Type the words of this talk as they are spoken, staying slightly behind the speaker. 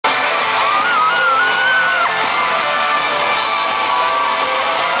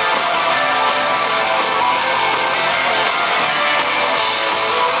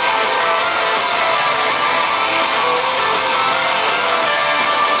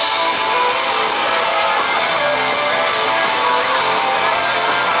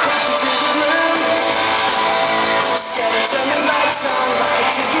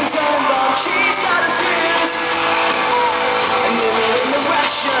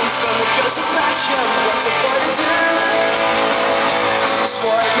question, what's a boy to do? This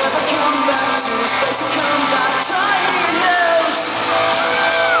boy never come back to his place and come back. Tiny nose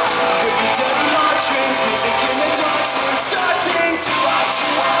with the dirty hard dreams, music in the dark, some start things. Do what you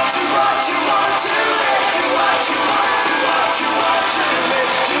want, do what you want to me. Do what you want, do what you want to me.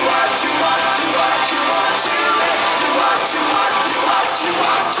 Do what you want, do what you want to me. Do what you want, do what you want to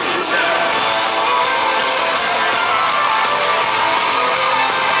me.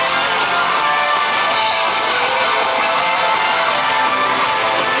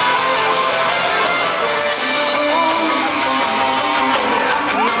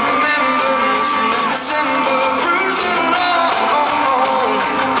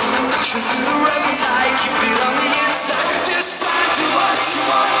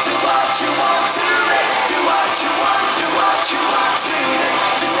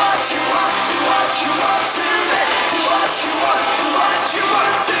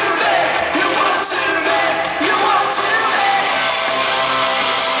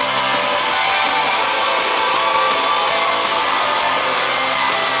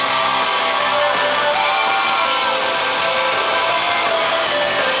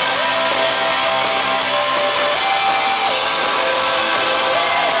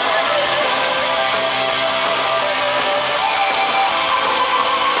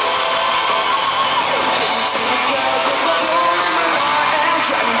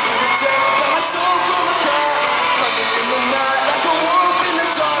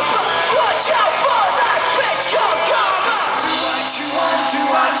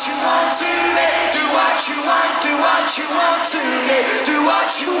 You want to me, do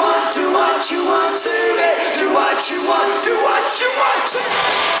what you want, do what you want to me, do what you want, do what you want to,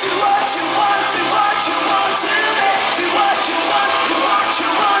 do what you want, do what you want to me, do what you want, do what you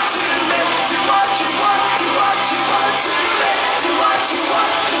want to me, do what you want.